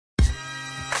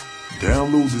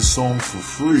Download the song for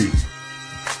free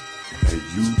at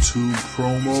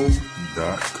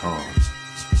youtubepromo.com.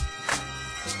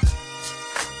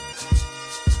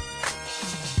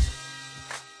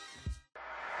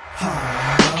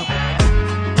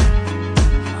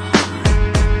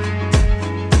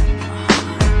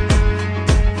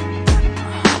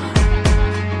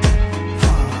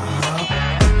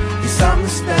 Something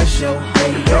special,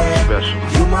 baby.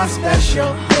 You my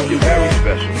special, baby. You're very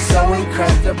special. You're so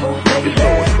incredible, baby. You're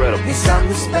so incredible. You're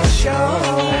something special.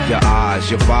 Your eyes,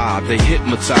 your vibe, they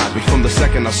hypnotized me. From the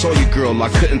second I saw you, girl, I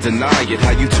couldn't deny it. How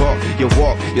you talk, your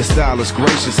walk, your style is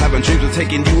gracious. Having dreams of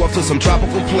taking you off to some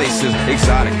tropical places.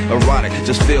 Exotic, erotic,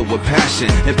 just filled with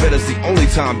passion. In bed is the only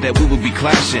time that we will be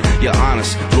clashing. You're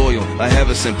honest, loyal, a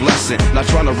heaven-sent blessing. Not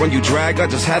trying to run you drag, I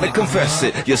just had to confess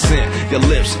it. Your scent, your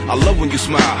lips, I love when you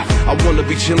smile. I wanna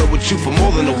be chilling with you for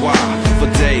more than a while. For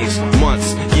days,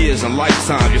 months, years, and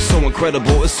lifetime. You're so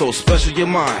incredible, it's so special. Your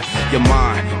mind,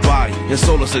 body, and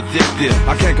soul is addictive.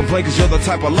 I can't complain cause you're the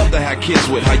type I love to have kids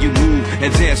with. How you move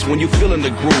and dance when you feel in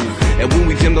the groove. And when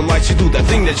we dim the lights, you do that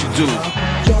thing that you do.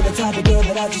 You're the type of girl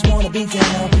that I just wanna be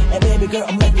down. And baby girl,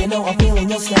 I'm letting you know I'm feeling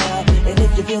your style. And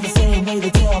if you feel the same way,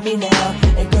 then tell me now.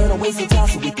 And girl, don't waste your time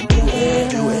so we can do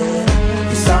it.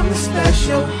 You're something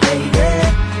special, baby.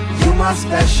 You my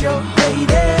special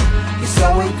lady. You're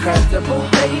so incredible,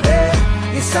 baby.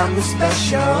 You're something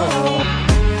special.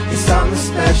 You're something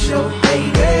special,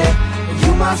 baby.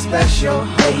 You my special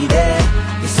lady.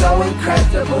 You're so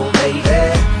incredible,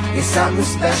 baby. You're something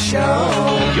special.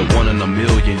 You're one in a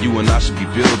million, you and I should be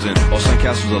building all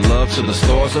sandcastles of love to the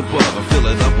stars above. And fill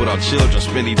it up with our children,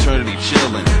 spend eternity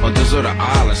chilling on deserted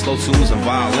islands, slow tunes and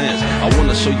violins. I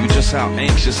wanna show you just how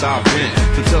anxious I've been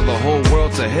to tell the whole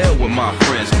world to hell with my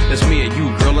friends. It's me and you,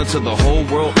 girl, until the whole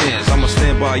world ends. I'ma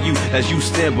stand by you as you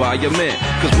stand by your man.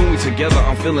 Cause when we together,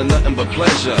 I'm feeling nothing but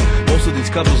pleasure. Most of these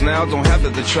couples now don't have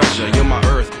the treasure. You're my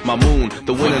earth, my moon,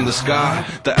 the wind in the sky,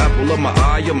 the apple of my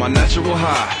eye, you're my natural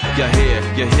high. Your hair,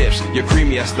 your hips, your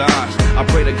creamy ass thighs. I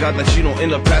pray to God that you don't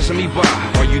end up passing me by.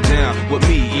 Are you down with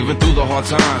me even through the hard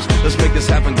times? Let's make this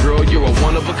happen, girl, you're a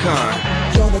one of a kind.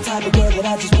 You're the type of girl that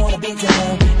I just wanna be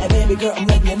down. And baby girl, I'm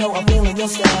letting you know I'm feeling your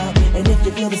style. And if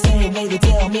you feel the same way, then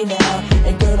tell me now.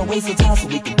 And girl, don't waste your time so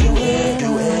we can do it.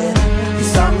 You're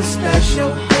something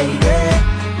special, baby.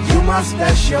 You my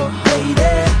special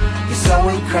lady. You're so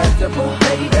incredible,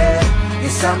 baby.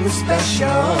 You're something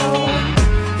special.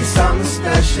 You're something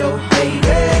special,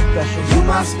 baby. You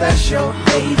my special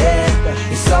lady.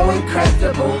 You're so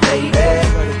incredible, baby.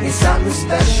 You're something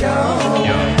special.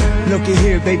 Look at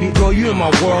here, baby girl, you in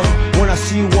my world. When I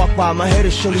see you walk by, my head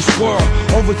is surely swirl.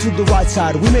 Over to the right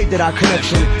side, we make that our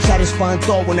connection. Satisfying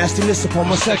thought when asking this upon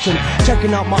my section.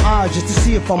 Checking out my eyes just to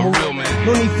see if I'm a real man.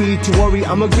 No need for you to worry,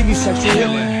 I'ma give you sexual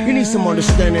healing. You need some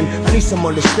understanding, I need some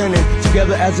understanding.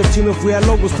 Together as a team, if we had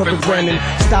logos, perfect branding.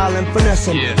 Style and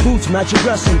finessing, boots match your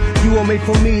dressing. You were made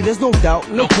for me, there's no doubt,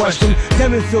 no question.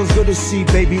 Damn, it feels good to see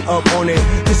baby up on it.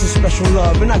 This is special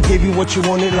love, and I gave you what you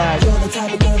wanted like. You're the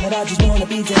type of girl that I just wanna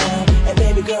be down. And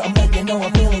baby girl, I'm letting you know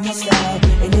I'm feeling your style.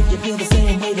 And if you feel the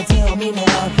same way, then tell me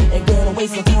now. And girl, don't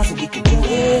waste your time so we can do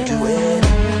it.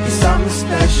 You're something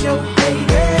special,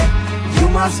 baby. You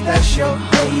my special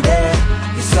lady.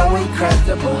 You're so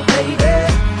incredible, baby.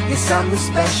 You're something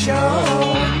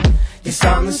special. You're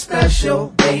something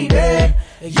special, baby.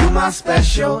 You my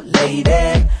special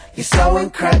lady. You're so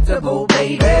incredible,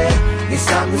 baby. You're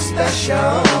something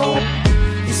special.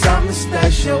 You're something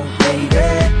special,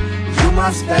 baby. You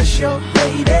my special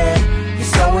lady. You're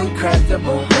so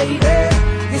incredible, baby.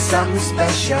 You're something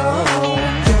special.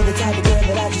 You're the type of girl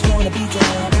that I just wanna be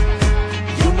down.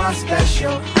 You my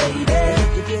special lady.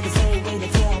 If you feel the same way, then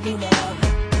tell me now.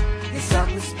 You're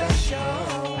something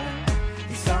special.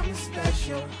 You're something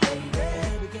special, baby.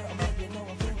 Baby girl, I'm letting you know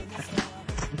I'm feeling this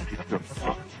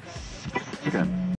now.